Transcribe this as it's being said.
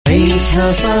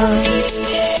عيشها صح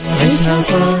عيشها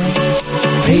صح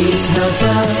عيشها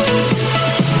صح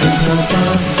عيشها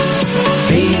صح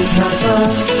عيشها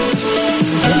صح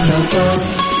عيشها صح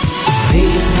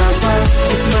عيشها صح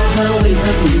اسمعها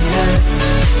والهم ينزاح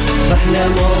أحلى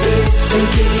مواضيع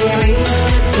الكل يعيش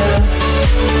حتى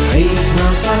عيشها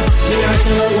صح من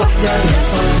 10 ل1 يا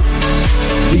صاح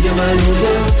بجمال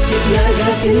وذوق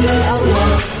تتلاقى كل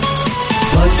الأرواح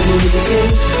واشرب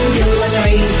الكل يلا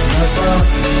نعيشها صح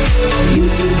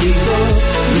يوتيوب ديكور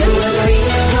يلا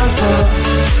نعيشها صح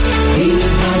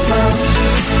عيشها صح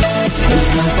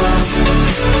عيشها صح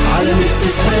على ميكس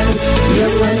اف ام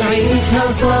يلا نعيشها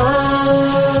صح.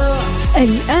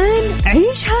 الآن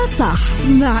عيشها صح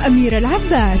مع أميرة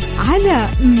العباس على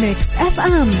ميكس اف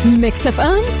ام. ميكس اف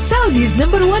ام سعوديز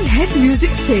نمبر 1 هيت ميوزك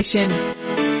ستيشن.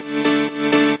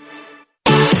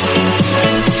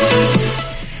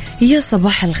 يا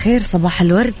صباح الخير، صباح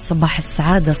الورد، صباح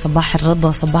السعادة، صباح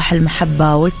الرضا، صباح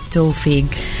المحبة والتوفيق.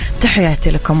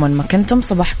 تحياتي لكم وين ما كنتم،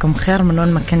 صباحكم خير من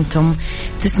وين ما كنتم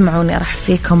تسمعوني. أرحب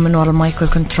فيكم من وراء المايك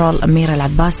والكنترول أميرة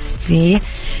العباس في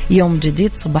يوم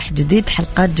جديد، صباح جديد،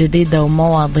 حلقات جديدة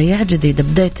ومواضيع جديدة.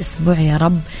 بداية أسبوع يا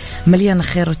رب مليانة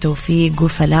خير وتوفيق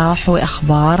وفلاح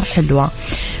وأخبار حلوة.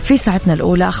 في ساعتنا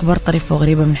الأولى أخبار طريفة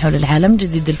وغريبة من حول العالم،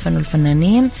 جديد الفن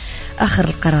والفنانين، آخر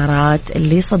القرارات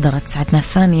اللي صدرت. ساعتنا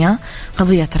الثانية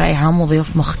قضية رأي عام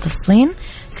وضيوف مختصين.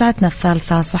 ساعتنا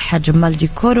الثالثة صحة، جمال،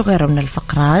 ديكور وغيره من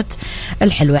الفقرات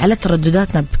الحلوة. على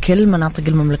تردداتنا بكل مناطق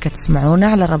المملكة تسمعونا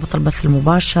على رابط البث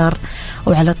المباشر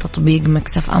وعلى تطبيق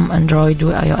ميكس اف ام اندرويد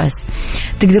واي او اس.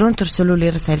 تقدرون ترسلوا لي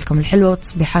رسائلكم الحلوة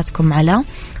وتصبيحاتكم على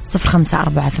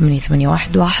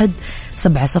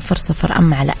 0548811700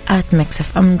 أما على ميكس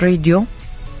اف ام راديو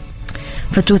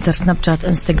في تويتر، سناب شات،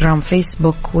 انستغرام،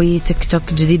 فيسبوك وتيك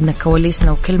توك. جديدنا،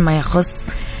 كواليسنا وكل ما يخص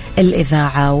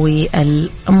الإذاعة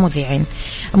والمذيعين.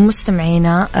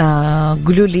 مستمعينا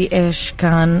قولوا لي إيش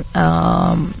كان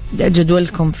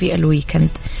جدولكم في الويكند،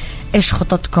 إيش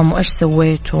خططكم وإيش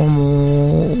سويتم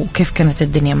وكيف كانت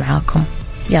الدنيا معاكم.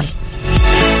 يلا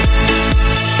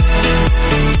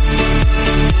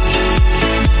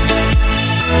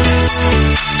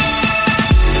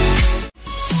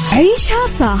عيشها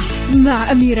صح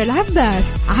مع أميرة العباس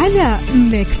على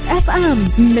ميكس اف ام.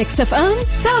 ميكس اف ام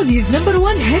سعوديز نمبر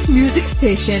 1 هيت ميوزك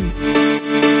ستيشن.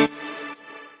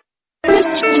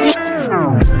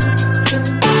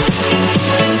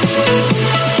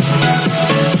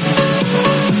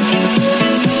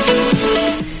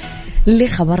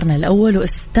 لخبرنا الأول،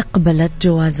 واستقبلت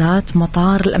جوازات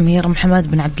مطار الأمير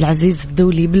محمد بن عبد العزيز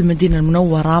الدولي بالمدينة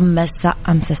المنورة مساء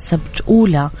أمس السبت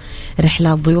أولى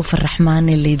رحلات ضيوف الرحمن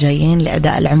اللي جايين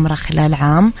لأداء العمرة خلال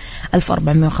عام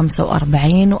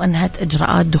 1445، وأنهت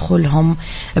إجراءات دخولهم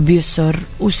بيسر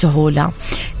وسهولة.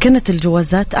 كانت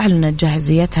الجوازات أعلنت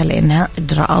جاهزيتها لإنهاء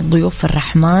إجراءات ضيوف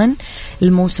الرحمن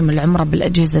الموسم العمرة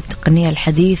بالأجهزة التقنية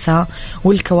الحديثة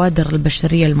والكوادر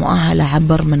البشرية المؤهلة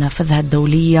عبر منافذها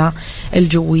الدولية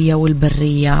الجوية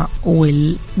والبرية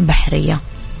والبحرية.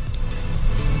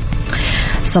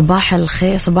 صباح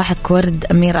الخير، صباحك ورد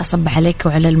أمير، أصبح عليك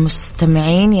وعلى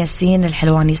المستمعين. ياسين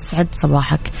الحلواني، يسعد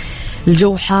صباحك.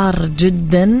 الجو حار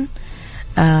جدا،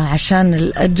 عشان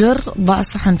الأجر ضع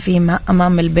صحن فيه ماء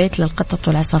أمام البيت للقطط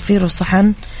والعصافير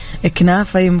وصحن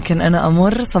كنافة يمكن أنا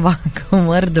أمر. صباحكم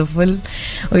ورد وفل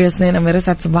وياسين. أمير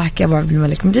يسعد صباحك يا أبو عبد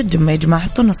الملك. مجد جمع يا جماعة،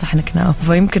 حطونا صحن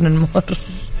كنافة يمكن نمر.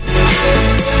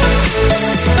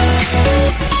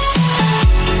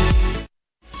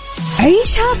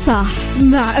 عيشها صح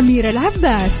مع أميرة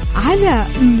العباس على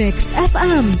ميكس اف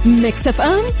ام. ميكس اف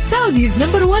ام سعوديز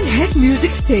نمبر 1 هيت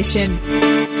ميوزك ستيشن.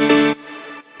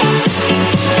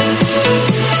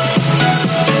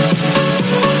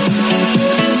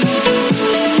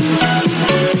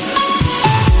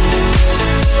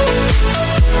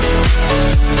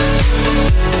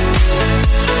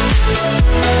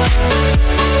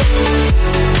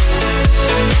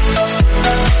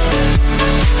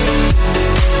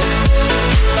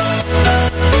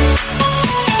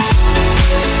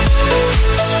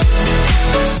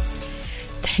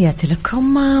 تحياتي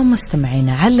لكم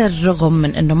مستمعينا. على الرغم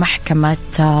من أنه محكمة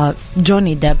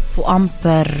جوني ديب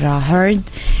وأمبر هيرد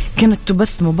كانت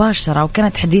تبث مباشرة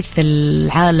وكانت حديث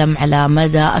العالم على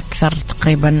مدى أكثر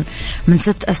تقريبا من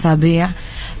 6 أسابيع،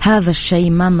 هذا الشيء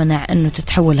ما منع أنه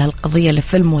تتحول هالقضية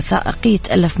لفيلم وثائقي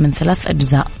يتألف من 3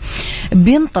 أجزاء.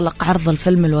 بينطلق عرض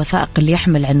الفيلم الوثائقي اللي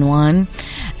يحمل عنوان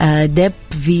ديب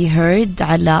في هيرد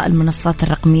على المنصات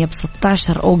الرقمية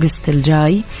ب16 أغسطس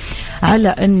الجاي، على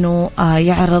أنه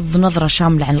يعرض نظرة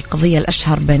شاملة عن القضية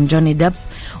الأشهر بين جوني ديب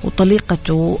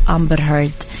وطليقته أمبر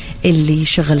هيرد اللي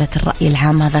شغلت الرأي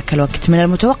العام هذاك الوقت. من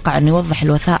المتوقع أن يوضح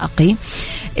الوثائقي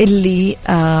اللي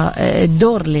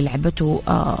الدور اللي لعبته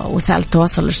وسائل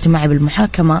التواصل الاجتماعي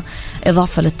بالمحاكمة،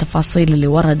 إضافة للتفاصيل اللي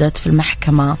وردت في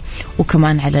المحكمة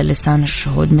وكمان على لسان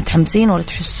الشهود. متحمسين ولا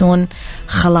تحسون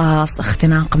خلاص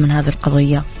اختناق من هذه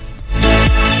القضية؟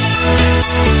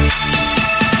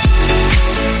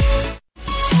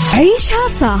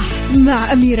 عيشها صح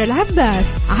مع أميرة العباس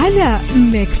على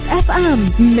ميكس أف أم.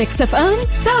 ميكس أف أم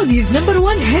سعوديز نمبر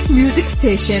 1 هيت ميوزك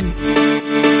ستيشن.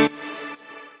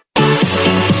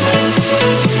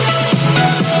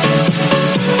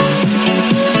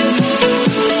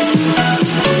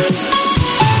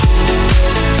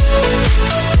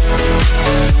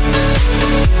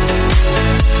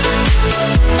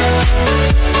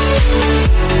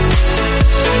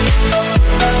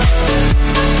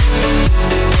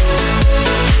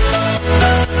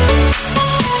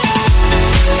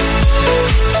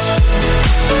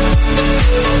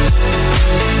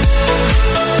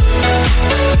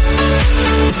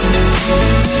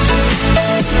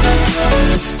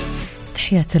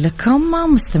 تحياتي لكم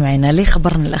مستمعينا. لي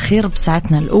خبرنا الأخير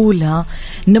بساعتنا الأولى،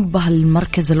 نبه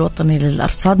المركز الوطني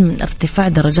للأرصاد من ارتفاع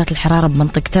درجات الحرارة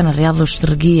بمنطقتين الرياض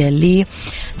والشرقية ل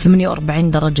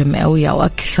 48 درجة مئوية أو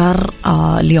أكثر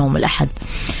اليوم الأحد.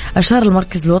 أشار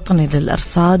المركز الوطني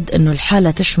للأرصاد أنه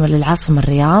الحالة تشمل العاصمة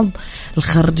الرياض،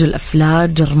 الخرج،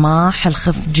 الأفلاج، رماح،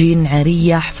 الخفجين،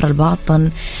 عرية، حفر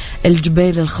الباطن،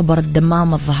 الجبيل، الخبر،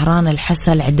 الدمام، الظهران،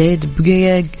 الحسا، العديد،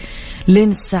 بقيق، لين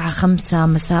الساعة 5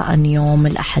 مساء يوم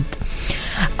الأحد.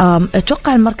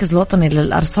 أتوقع المركز الوطني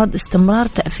للأرصاد استمرار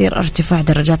تأثير ارتفاع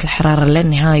درجات الحرارة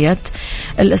لنهاية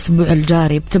الأسبوع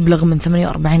الجاري، بتبلغ من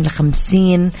 48 ل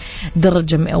 50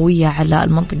 درجة مئوية على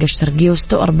المنطقة الشرقية،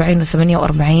 و46 و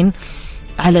 48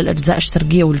 على الأجزاء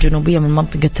الشرقية والجنوبية من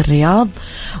منطقة الرياض،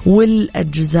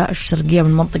 والأجزاء الشرقية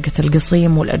من منطقة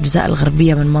القصيم، والأجزاء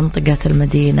الغربية من منطقة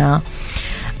المدينة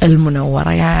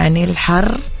المنورة. يعني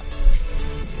الحر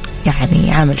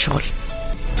يعني عامل شغل.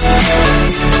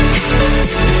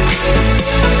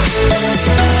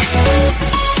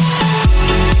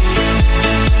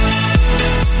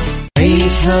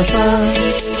 عيشها صح،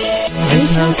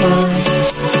 عيشها صح،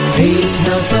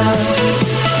 عيشها صح،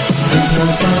 عيشها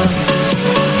صح،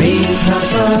 عيشها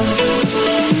صح،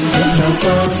 عيشها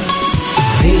صح،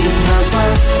 عيشها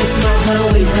صح، اسمعها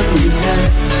والهم ينزاح،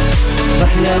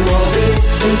 أحلى مواضيع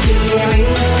الكل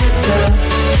يعيش حتى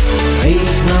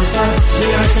عيشها صح من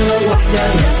 10 ل1 يا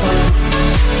صاح،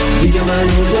 بجمال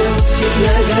وذوق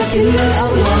تتلاقى كل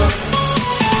الأرواح،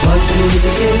 فاشل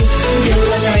وذكر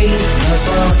يلا نعيشها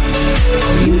صح،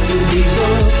 بيوتي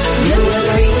وذوق يلا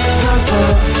نعيشها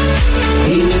صح،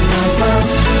 عيشها صح،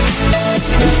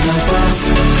 عيشها صح،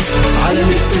 على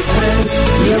ميكس اف ام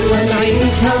يلا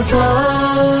نعيشها صح.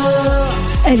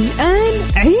 الآن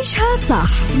عيشها صح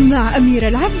مع أميرة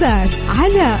العباس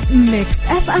على ميكس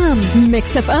أف أم.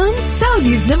 ميكس أف أم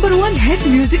سعوديز نمبر 1 هيت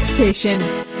ميوزك ستيشن.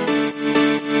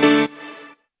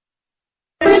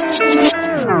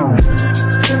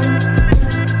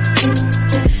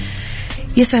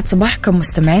 يسعد صباحكم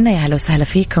مستمعينا، يا هلا وسهلا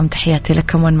فيكم، تحياتي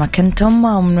لكم وين ما كنتم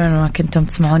ومن وين ما كنتم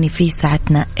تسمعوني في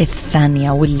ساعتنا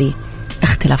الثانية، واللي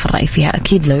اختلاف الرأي فيها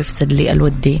أكيد لو يفسد لي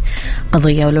الودي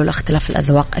قضية، ولو الاختلاف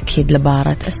الأذواق أكيد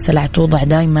لبارة السلع. توضع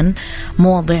دايما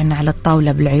مواضيعنا على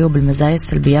الطاولة بالعيوب، المزايا،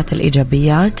 السلبيات،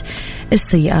 الإيجابيات،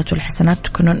 السيئات والحسنات،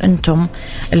 تكونون أنتم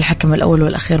الحكم الأول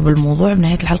والأخير بالموضوع.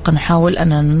 بنهاية الحلقة نحاول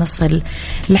أن نصل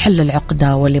لحل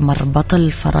العقدة ولمربط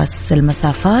الفرس.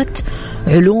 المسافات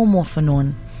علوم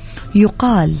وفنون،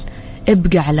 يقال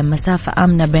ابقى على مسافة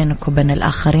آمنة بينك وبين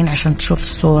الآخرين عشان تشوف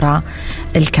الصورة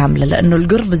الكاملة، لأنه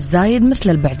القرب الزايد مثل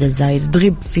البعد الزايد،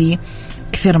 تغيب فيه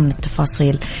كثير من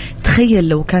التفاصيل. تخيل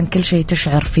لو كان كل شيء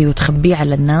تشعر فيه وتخبيه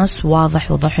على الناس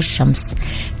واضح وضوح الشمس.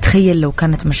 تخيل لو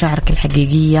كانت مشاعرك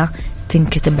الحقيقية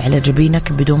تنكتب على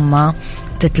جبينك بدون ما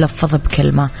تتلفظ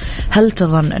بكلمة. هل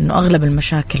تظن أنه أغلب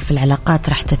المشاكل في العلاقات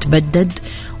رح تتبدد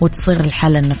وتصير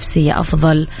الحالة النفسية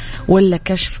أفضل، ولا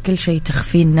كشف كل شيء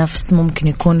تخفيه النفس ممكن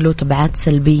يكون له تبعات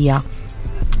سلبية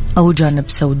أو جانب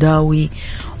سوداوي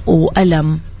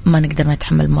وألم ما نقدر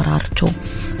نتحمل مرارته؟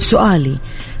 سؤالي،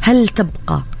 هل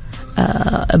تبقى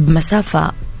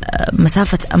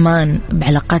مسافة أمان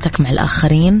بعلاقاتك مع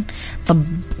الآخرين؟ طب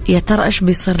يا ترى إيش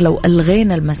بيصير لو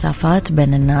ألغينا المسافات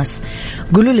بين الناس؟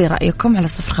 قولوا لي رأيكم على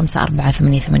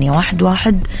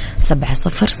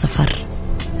 0548811700.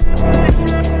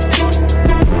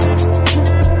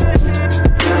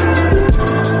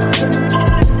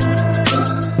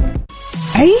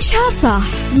 عيشها صح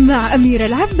مع أميرة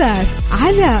العباس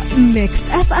على ميكس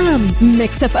أف أم.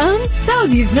 ميكس أف أم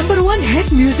سعوديز نمبر 1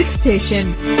 هيت ميوزك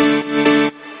ستيشن.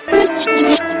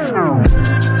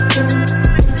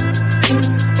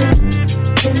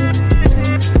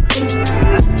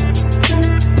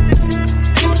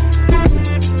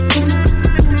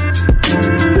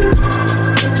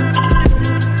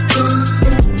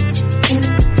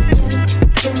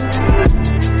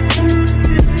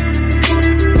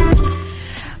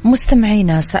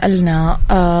 سألنا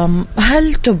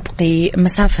هل تبقي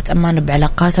مسافة أمان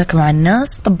بعلاقاتك مع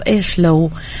الناس؟ طب إيش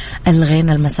لو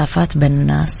ألغينا المسافات بين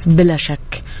الناس؟ بلا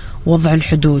شك وضع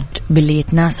الحدود باللي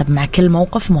يتناسب مع كل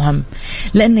موقف مهم،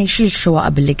 لأنه يشيل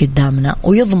الشوائب اللي قدامنا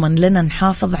ويضمن لنا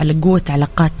نحافظ على قوة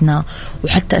علاقاتنا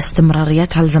وحتى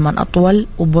استمراريتها لزمن أطول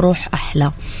وبروح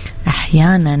أحلى.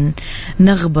 أحيانا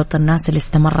نغبط الناس اللي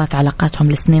استمرت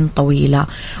علاقاتهم لسنين طويلة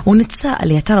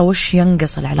ونتساءل يا ترى وش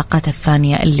ينقص العلاقات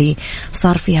الثانية اللي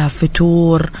صار فيها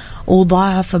فتور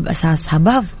وضعف بأساسها.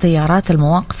 بعض تيارات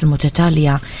المواقف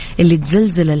المتتالية اللي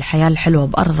تزلزل الحياة الحلوة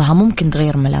بأرضها ممكن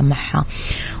تغير ملامحها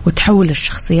وتحول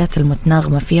الشخصيات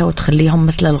المتناغمة فيها وتخليهم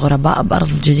مثل الغرباء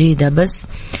بأرض جديدة بس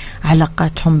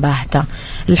علاقاتهم باهتة.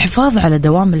 الحفاظ على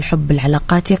دوام الحب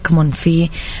بالعلاقات يكمن في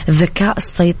ذكاء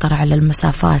السيطرة على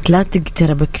المسافات. لا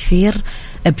تقترب كثير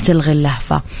بتلغي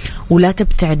اللهفة، ولا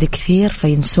تبتعد كثير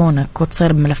فينسونك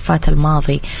وتصير بملفات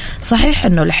الماضي. صحيح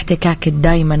أنه الاحتكاك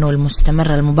الدائما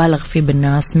والمستمر المبالغ فيه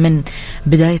بالناس من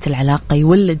بداية العلاقة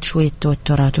يولد شوية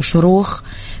توترات وشروخ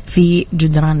في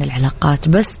جدران العلاقات،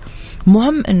 بس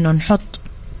مهم أنه نحط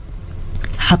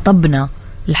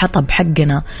الحطب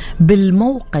حقنا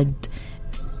بالموقد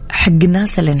حق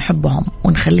الناس اللي نحبهم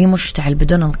ونخليه مشتعل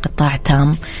بدون انقطاع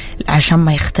تام عشان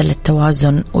ما يختل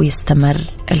التوازن ويستمر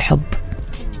الحب.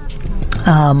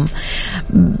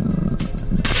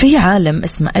 في عالم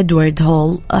اسمه إدوارد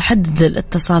هول حدد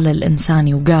الاتصال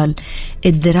الإنساني وقال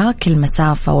إدراك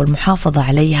المسافة والمحافظة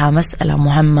عليها مسألة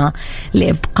مهمة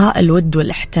لإبقاء الود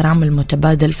والاحترام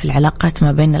المتبادل في العلاقات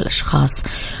ما بين الأشخاص،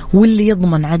 واللي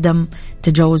يضمن عدم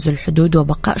تجاوز الحدود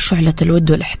وبقاء شعلة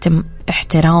الود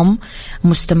والاحترام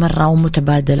مستمرة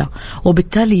ومتبادلة،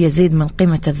 وبالتالي يزيد من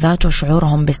قيمة الذات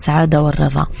وشعورهم بالسعادة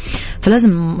والرضا.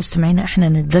 فلازم مستمعينا احنا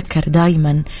نتذكر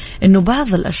دايما انه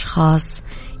بعض الأشخاص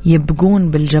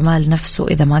يبقون بالجمال نفسه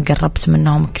إذا ما قربت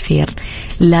منهم كثير.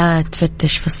 لا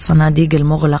تفتش في الصناديق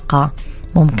المغلقة،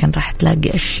 ممكن راح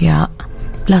تلاقي أشياء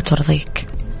لا ترضيك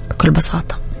بكل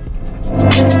بساطة.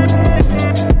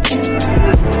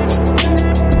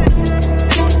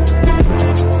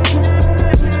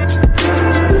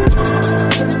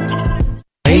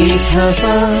 عيشها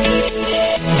صح،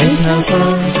 عيشها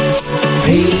صح،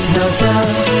 عيشها صح،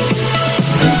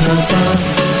 عيشها صح،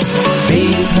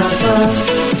 عيشها صح،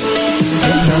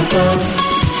 عيشها صح،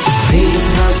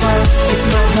 عيشها صح،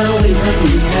 اسمعها والهم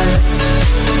ينزاح،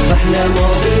 أحلى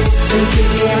مواضيع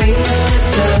الكل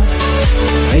يعيشها.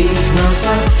 عيشها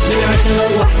صح من 10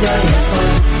 ل1 يا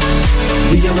صاح،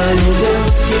 بجمال وذوق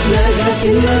تتلاقى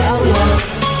كل الأرواح.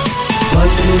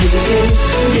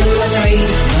 يلا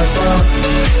نعيشها صح،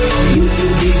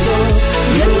 يوتيوب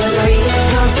يلا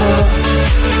نعيشها صح،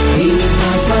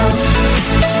 عيشها صح،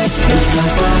 عيشها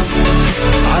صح،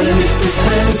 على ميكس اف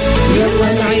ام يلا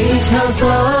نعيشها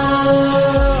صح.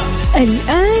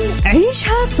 الآن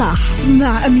عيشها صح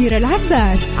مع أميرة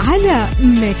العباس على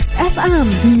ميكس اف ام.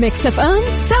 ميكس اف ام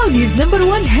سعوديز نمبر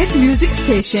 1 هيت ميوزك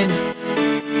ستيشن.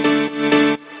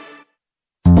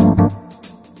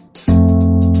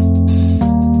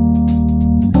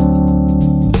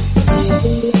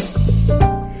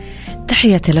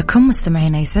 تحياتي لكم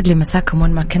مستمعينا، يسعد لي مساكم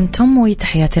وين ما كنتم،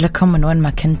 وتحياتي لكم من وين ما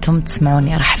كنتم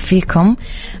تسمعوني. أرحب فيكم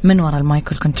من وراء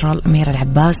المايك والكنترول أميرة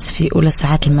العباس في أولى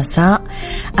ساعات المساء،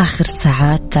 آخر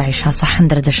ساعات عيشها صح.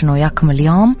 ندردش وياكم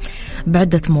اليوم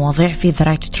بعدة مواضيع. في ذا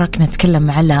رايت تراك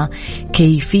نتكلم على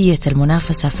كيفية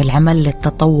المنافسة في العمل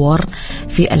للتطور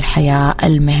في الحياة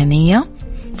المهنية.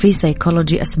 في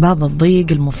سيكولوجي أسباب الضيق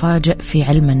المفاجئ في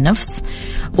علم النفس،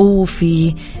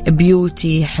 وفي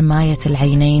بيوتي حماية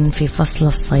العينين في فصل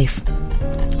الصيف.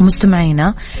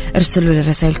 مستمعينا ارسلوا لي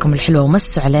رسائلكم الحلوة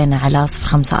ومسوا علينا على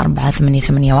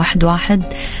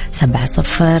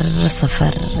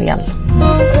 0548811700. يلا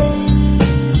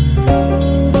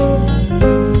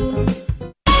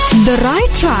The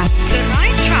right track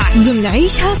ضمن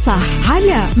عيشها صح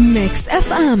على ميكس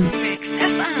اف ام.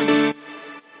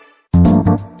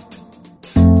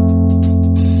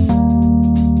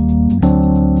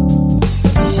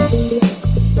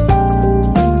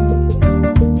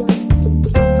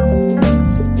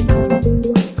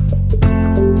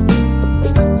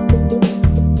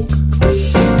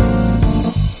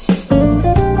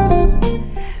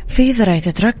 في ذا رايت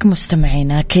تراك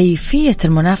مستمعينا كيفية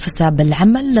المنافسة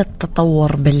بالعمل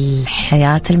للتطور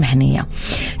بالحياة المهنية.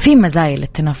 في مزايا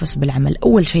للتنافس بالعمل.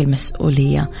 أول شيء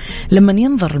المسؤولية. لما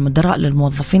ينظر المدراء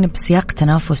للموظفين بسياق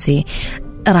تنافسي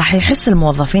راح يحس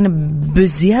الموظفين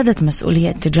بزيادة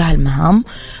مسؤولية تجاه المهام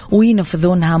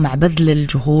وينفذونها مع بذل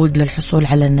الجهود للحصول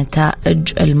على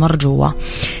النتائج المرجوة.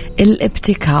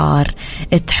 الابتكار.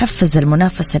 تحفز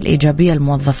المنافسة الإيجابية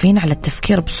الموظفين على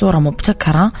التفكير بصورة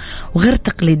مبتكرة وغير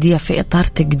تقليدية في إطار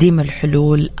تقديم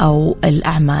الحلول أو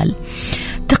الأعمال.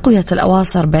 تقوية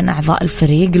الأواصر بين أعضاء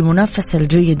الفريق. المنافسة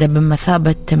الجيدة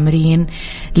بمثابة تمرين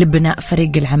لبناء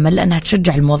فريق العمل، لأنها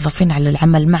تشجع الموظفين على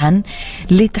العمل معا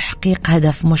لتحقيق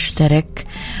هدف مشترك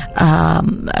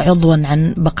عضوا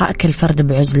عن بقاء كل فرد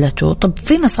بعزلته. طب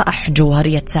في نصائح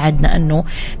جوهرية تساعدنا أنه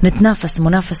نتنافس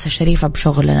منافسة شريفة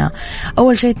بشغلنا.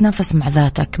 أول شيء تنافس مع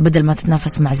ذاتك بدل ما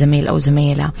تتنافس مع زميل أو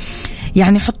زميلة.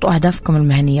 يعني حطوا أهدافكم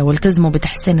المهنية والتزموا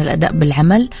بتحسين الأداء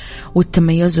بالعمل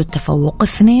والتميز والتفوق.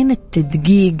 2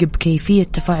 التدقيق بكيفية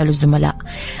تفاعل الزملاء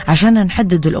عشان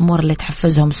نحدد الأمور اللي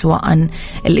تحفزهم سواء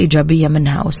الإيجابية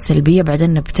منها أو السلبية.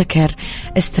 بعدين نبتكر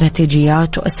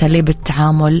استراتيجيات وأساليب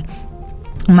التعامل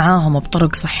معاهم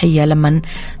بطرق صحية لما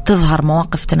تظهر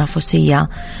مواقف تنافسية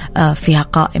فيها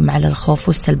قائم على الخوف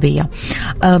والسلبية.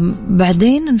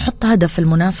 بعدين نحط هدف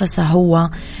المنافسة هو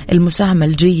المساهمة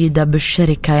الجيدة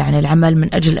بالشركة، يعني العمل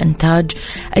من أجل إنتاج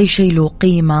أي شيء له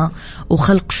قيمة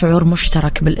وخلق شعور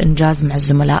مشترك بالإنجاز مع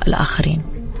الزملاء الآخرين.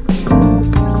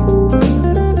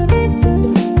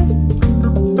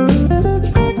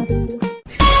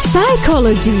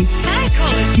 سايكولوجي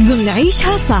ضمن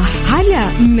عيشها صح على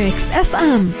ميكس اف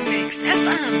ام.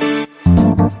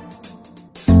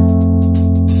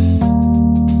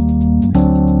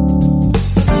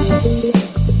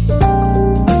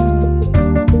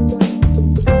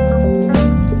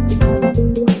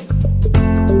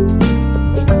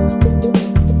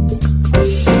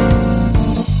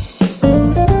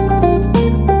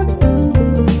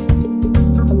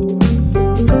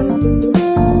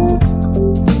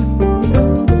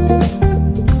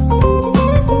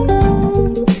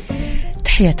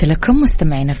 تحياتي لكم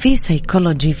مستمعينا في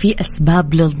سيكولوجي. في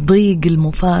أسباب للضيق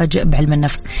المفاجئ بعلم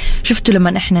النفس. شفتوا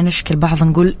لما إحنا نشكل بعض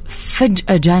نقول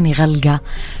فجأة جاني غلقة،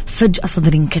 فجأة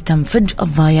صدري انكتم، فجأة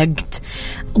ضايقت.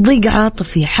 ضيق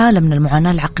عاطفي حالة من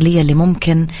المعاناة العقلية اللي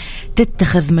ممكن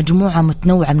تتخذ مجموعة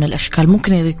متنوعة من الأشكال.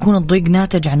 ممكن يكون الضيق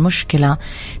ناتج عن مشكلة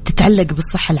تتعلق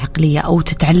بالصحة العقلية أو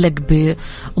تتعلق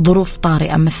بظروف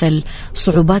طارئة مثل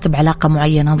صعوبات بعلاقة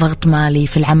معينة، ضغط مالي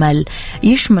في العمل.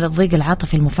 يشمل الضيق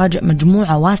العاطفي المفاجئ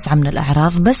مجموعة واسعة من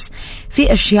الأعراض، بس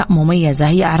في أشياء مميزة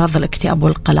هي أعراض الاكتئاب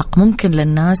والقلق. ممكن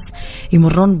للناس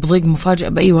يمرون بضيق مفاجئ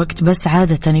بأي وقت بس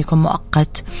عادة يكون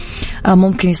مؤقت.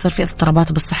 ممكن يصير في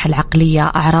اضطرابات بالصحة العقلية.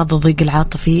 أعراض الضيق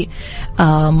العاطفي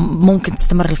ممكن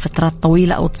تستمر لفترات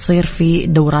طويلة أو تصير في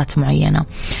دورات معينة.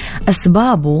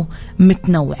 أسبابه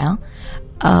متنوعة.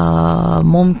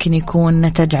 ممكن يكون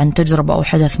نتج عن تجربة أو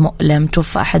حدث مؤلم،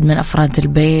 توفى أحد من أفراد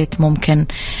البيت. ممكن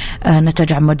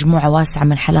نتج عن مجموعة واسعة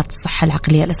من حالات الصحة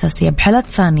العقلية الأساسية. بحالات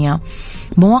ثانية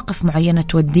مواقف معينة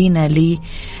تودينا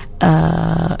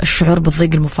الشعور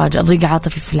بالضيق المفاجئ. ضيق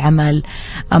عاطفي في العمل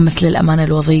مثل الأمان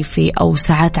الوظيفي أو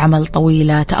ساعات عمل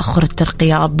طويلة، تأخر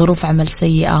الترقيات، ظروف عمل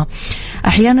سيئة.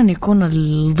 أحيانا يكون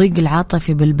الضيق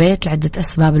العاطفي بالبيت لعدة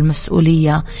أسباب: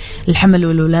 المسؤولية، الحمل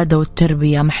والولادة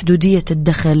والتربية، محدودية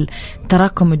الدخل،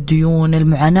 تراكم الديون،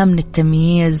 المعاناة من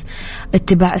التمييز،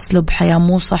 اتباع أسلوب حياة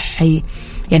مو صحي.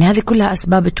 يعني هذه كلها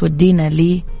أسباب تودينا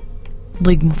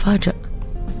لضيق مفاجئ.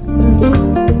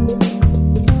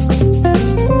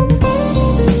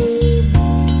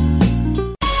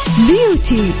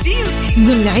 بيوتي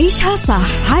ضمن عيشها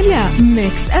صح على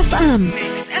ميكس اف ام.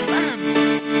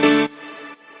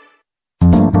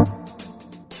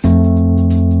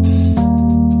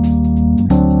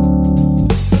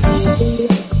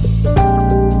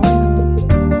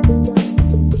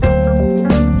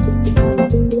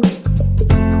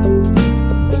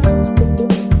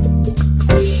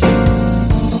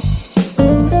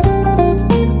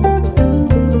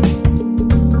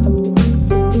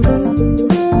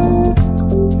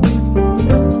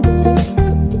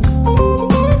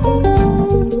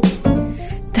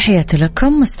 تحياتي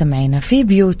لكم مستمعينا في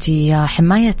بيوتي.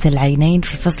 حماية العينين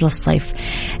في فصل الصيف.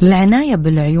 العناية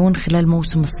بالعيون خلال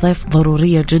موسم الصيف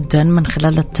ضرورية جدا من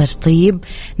خلال الترطيب.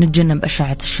 نتجنب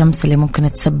أشعة الشمس اللي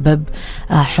ممكن تسبب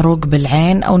حروق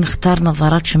بالعين، أو نختار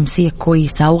نظارات شمسية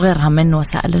كويسة وغيرها من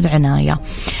وسائل العناية.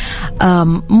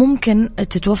 ممكن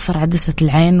تتوفر عدسة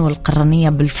العين والقرنية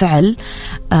بالفعل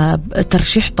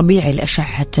ترشيح طبيعي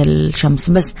لأشعة الشمس،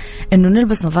 بس إنه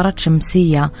نلبس نظارات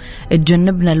شمسية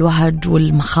تجنبنا الوهج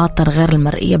والمخاطر غير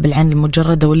المرئية بالعين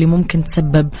المجردة واللي ممكن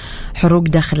تسبب حروق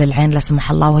داخل العين لا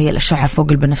سمح الله، وهي الأشعة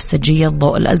فوق البنفسجية،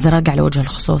 الضوء الأزرق على وجه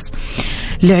الخصوص.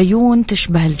 العيون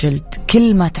تشبه الجلد،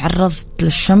 كل ما تعرضت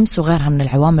للشمس وغيرها من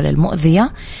العوامل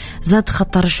المؤذية زاد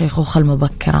خطر الشيخوخة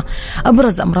المبكرة.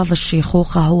 أبرز أمراض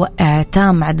الشيخوخة هو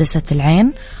اعتام عدسة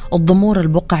العين الضمور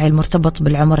البقعي المرتبط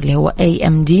بالعمر اللي هو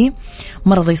AMD،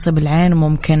 مرض يصيب العين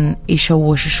وممكن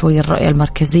يشوش شوي الرؤية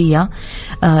المركزية.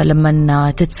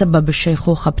 لما تتسبب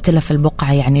الشيخوخة بتلف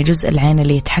البقعة، يعني جزء العين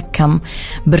اللي يتحكم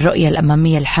بالرؤية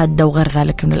الأمامية الحادة وغير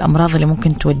ذلك من الأمراض اللي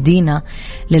ممكن تودينا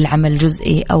للعمى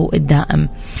الجزئي أو الدائم.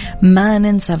 ما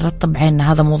ننسى نرطب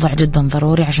عيننا، هذا موضوع جدا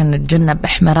ضروري عشان نتجنب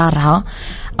احمرارها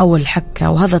أو الحكة،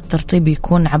 وهذا الترطيب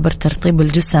يكون عبر ترطيب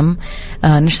الجسم.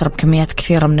 نشرب كميات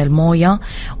كثيرة من الموية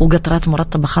وقطرات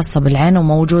مرطبة خاصة بالعين،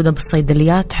 وموجودة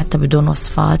بالصيدليات حتى بدون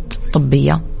وصفات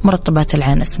طبية. مرطبات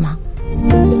العين اسمها.